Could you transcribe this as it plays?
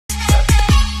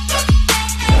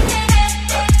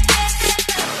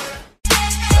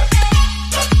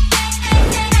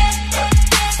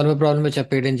Solve a problem which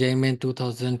appeared in JEE Main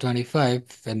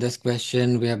 2025. In this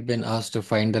question, we have been asked to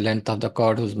find the length of the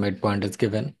chord whose midpoint is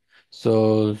given.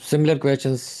 So similar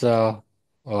questions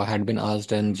had been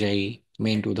asked in JEE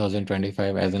Main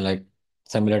 2025, as in like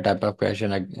similar type of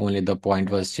question, like only the point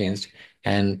was changed,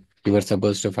 and you were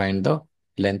supposed to find the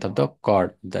length of the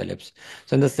chord, the ellipse.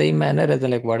 So in the same manner, as in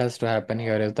like what has to happen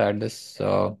here is that this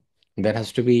there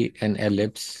has to be an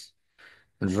ellipse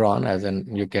drawn, as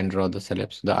in you can draw this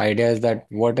ellipse. The idea is that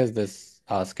what is this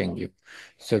asking you?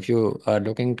 So if you are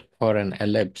looking for an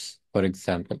ellipse, for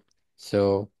example,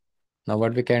 so now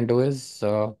what we can do is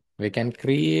we can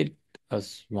create a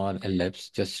small ellipse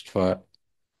just for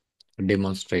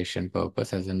demonstration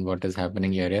purpose, as in what is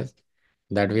happening here is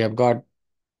that we have got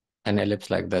an ellipse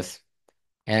like this.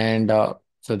 And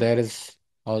so there is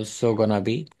also gonna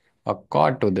be a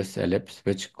chord to this ellipse,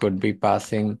 which could be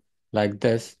passing like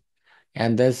this,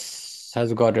 and this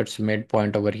has got its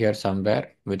midpoint over here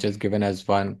somewhere, which is given as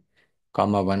 1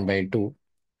 comma 1 by 2.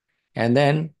 And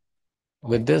then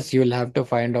with this, you'll have to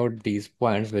find out these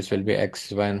points, which will be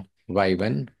x1,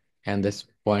 y1, and this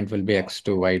point will be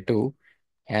x2, y2.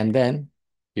 And then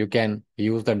you can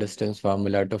use the distance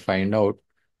formula to find out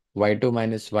y2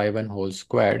 minus y1 whole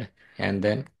squared, and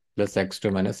then plus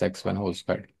x2 minus x1 whole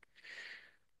squared.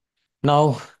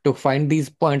 Now, to find these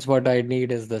points, what I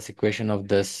need is this equation of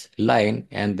this line,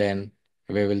 and then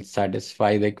we will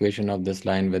satisfy the equation of this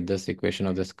line with this equation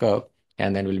of this curve,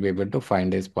 and then we'll be able to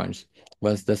find these points.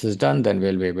 Once this is done, then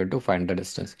we'll be able to find the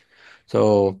distance.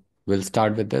 So we'll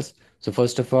start with this. So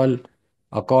first of all,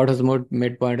 a chord whose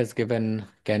midpoint is given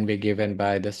can be given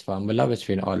by this formula, which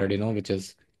we already know, which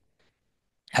is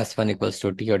S1 equals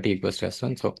to T or T equals to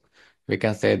S1. So we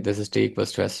can say this is T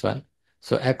equals to S1.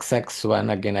 So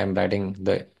XX1, again, I'm writing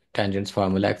the tangents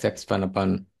formula, XX1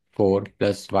 upon 4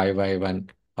 plus YY1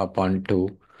 upon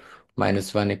 2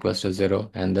 minus 1 equals to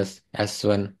 0. And this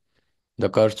S1, the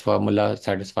curves formula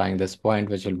satisfying this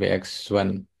point, which will be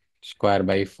X1 square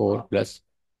by 4 plus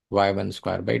Y1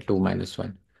 square by 2 minus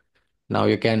 1. Now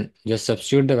you can just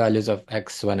substitute the values of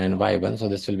X1 and Y1. So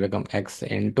this will become X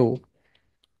into,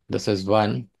 this is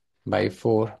 1 by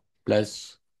 4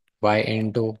 plus y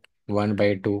into 1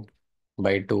 by 2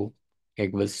 by 2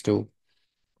 equals to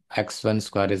x1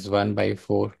 square is 1 by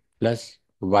 4 plus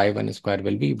y1 square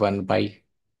will be 1 by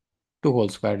 2 whole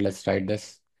square. Let's write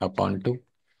this upon 2.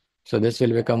 So this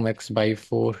will become x by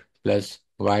 4 plus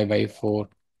y by 4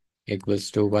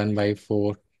 equals to 1 by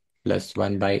 4 plus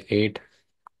 1 by 8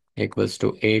 equals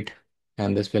to 8.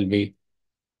 And this will be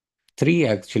 3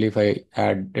 actually. If I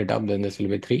add it up, then this will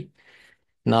be 3.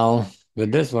 Now,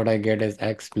 with this, what I get is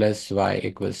x plus y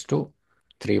equals to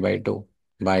 3 by 2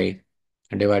 by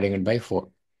dividing it by 4.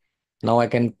 Now I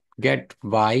can get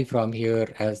y from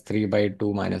here as 3 by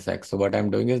 2 minus x. So what I'm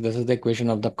doing is this is the equation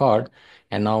of the chord,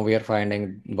 and now we are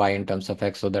finding y in terms of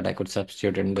x so that I could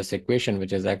substitute in this equation,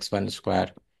 which is x1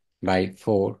 square by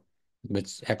 4,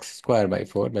 which x square by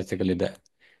 4, basically the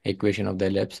equation of the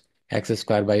ellipse, x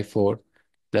square by 4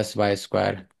 plus y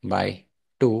square by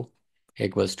 2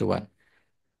 equals to 1.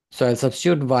 So I'll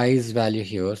substitute y's value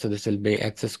here. So this will be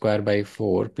x square by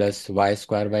 4 plus y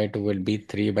square by 2 will be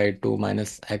 3 by 2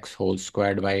 minus x whole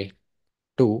squared by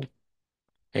 2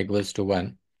 equals to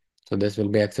 1. So this will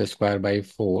be x square by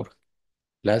 4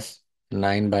 plus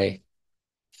 9 by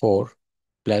 4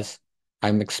 plus,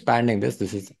 I'm expanding this.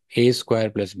 This is a square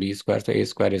plus b square. So a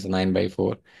square is 9 by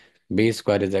 4. B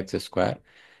square is x square.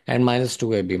 And minus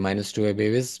 2ab. Minus 2ab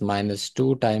is minus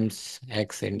 2 times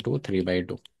x into 3 by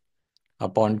 2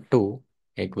 upon 2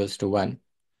 equals to 1.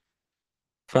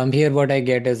 From here, what I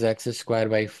get is x square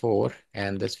by 4,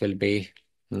 and this will be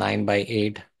 9 by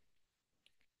 8,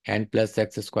 and plus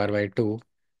x square by 2.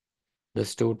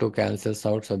 This 2 cancels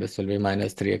out, so this will be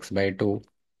minus 3x by 2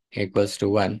 equals to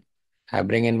 1. I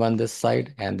bring in 1 this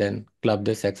side, and then club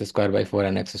this x square by 4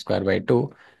 and x square by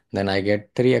 2. Then I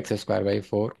get 3x square by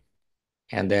 4,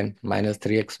 and then minus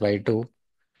 3x by 2.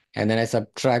 And then I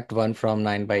subtract 1 from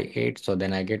 9 by 8, so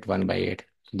then I get 1 by 8.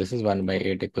 So this is 1 by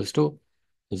 8 equals to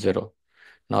 0.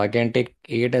 Now I can take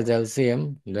 8 as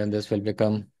LCM, then this will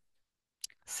become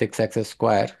 6x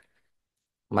square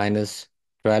minus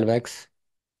 12x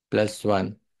plus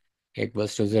 1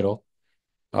 equals to 0,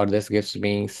 or this gives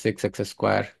me 6x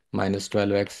square minus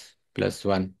 12x plus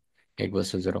 1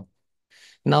 equals to 0.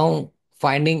 Now,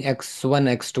 finding x1,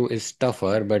 x2 is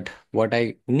tougher, but what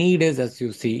I need is, as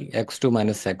you see, x2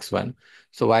 minus x1.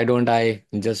 So why don't I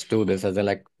just do this as a,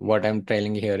 like what I'm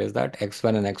telling here is that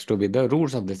x1 and x2 be the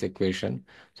roots of this equation.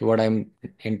 So what I'm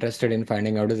interested in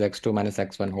finding out is x2 minus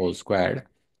x1 whole squared,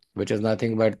 which is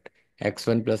nothing but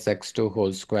x1 plus x2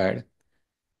 whole squared,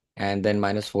 and then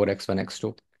minus 4x1,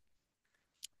 x2.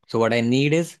 So what I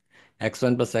need is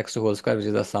x1 plus x2 whole square, which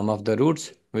is the sum of the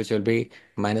roots, which will be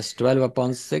minus 12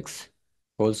 upon 6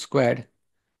 whole squared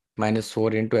minus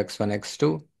 4 into x1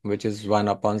 x2, which is 1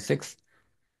 upon 6.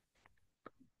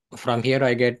 From here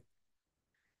I get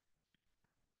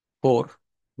 4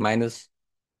 minus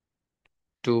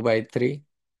 2 by 3,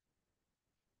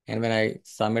 and when I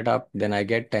sum it up, then I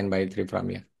get 10 by 3 from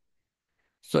here.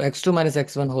 So x2 minus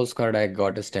x1 whole squared I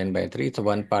got is 10 by 3. So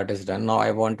one part is done. Now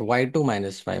I want y2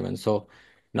 minus y1. So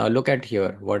now look at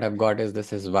here. What I've got is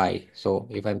this is y. So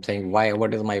if I'm saying y,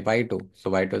 what is my y2? So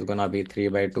y2 is gonna be 3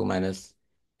 by 2 minus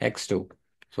x2.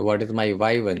 So what is my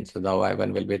y1? So the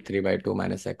y1 will be 3 by 2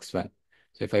 minus x1.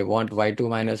 So if I want y2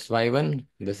 minus y1,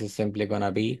 this is simply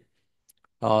gonna be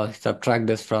subtract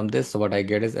this from this. So what I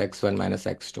get is x1 minus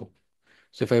x2.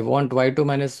 So if I want y2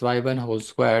 minus y1 whole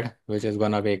squared, which is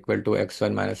going to be equal to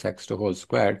x1 minus x2 whole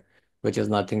squared, which is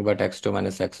nothing but x2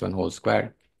 minus x1 whole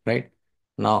squared, right?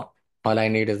 Now, all I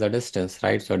need is the distance,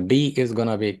 right? So d is going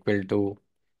to be equal to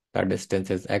the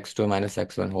distance is x2 minus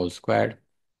x1 whole squared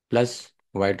plus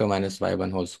y2 minus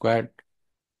y1 whole squared.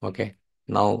 Okay.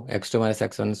 Now, x2 minus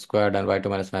x1 squared and y2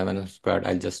 minus y1 squared,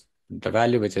 I'll just the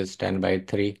value, which is 10 by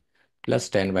 3 plus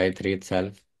 10 by 3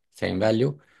 itself, same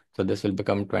value. So this will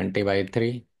become 20 by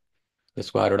 3, the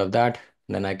square root of that.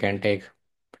 Then I can take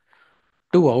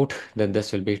 2 out. Then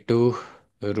this will be 2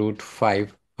 root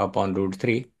 5 upon root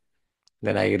 3.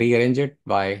 Then I rearrange it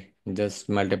by just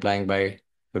multiplying by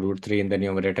root 3 in the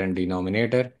numerator and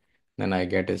denominator. Then I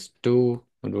get is 2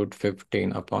 root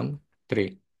 15 upon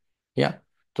 3. Yeah.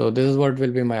 So this is what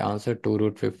will be my answer, 2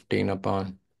 root 15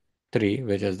 upon 3,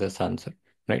 which is this answer,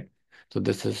 right? So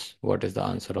this is what is the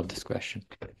answer of this question.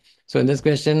 So in this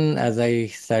question, as I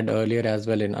said earlier as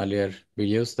well in earlier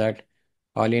videos, that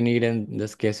all you need in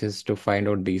this case is to find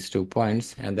out these 2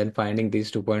 points, and then finding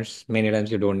these 2 points, many times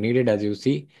you don't need it, as you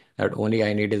see that only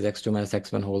I need is x2 minus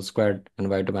x1 whole squared and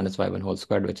y2 minus y1 whole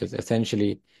squared, which is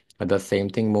essentially the same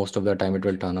thing. Most of the time it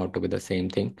will turn out to be the same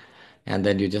thing. And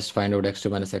then you just find out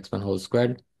x2 minus x1 whole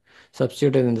squared,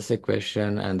 substitute it in this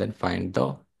equation, and then find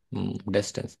the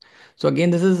distance. So again,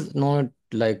 this is not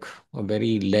like a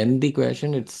very lengthy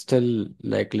question. It's still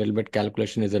like a little bit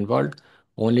calculation is involved.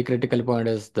 Only critical point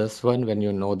is this one. When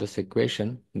you know this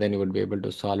equation, then you would be able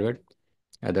to solve it.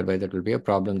 Otherwise, it will be a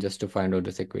problem just to find out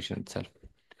this equation itself.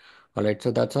 All right,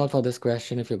 so that's all for this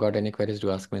question. If you got any queries,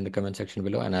 do ask me in the comment section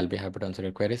below, and I'll be happy to answer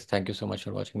your queries. Thank you so much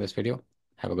for watching this video.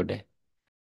 Have a good day.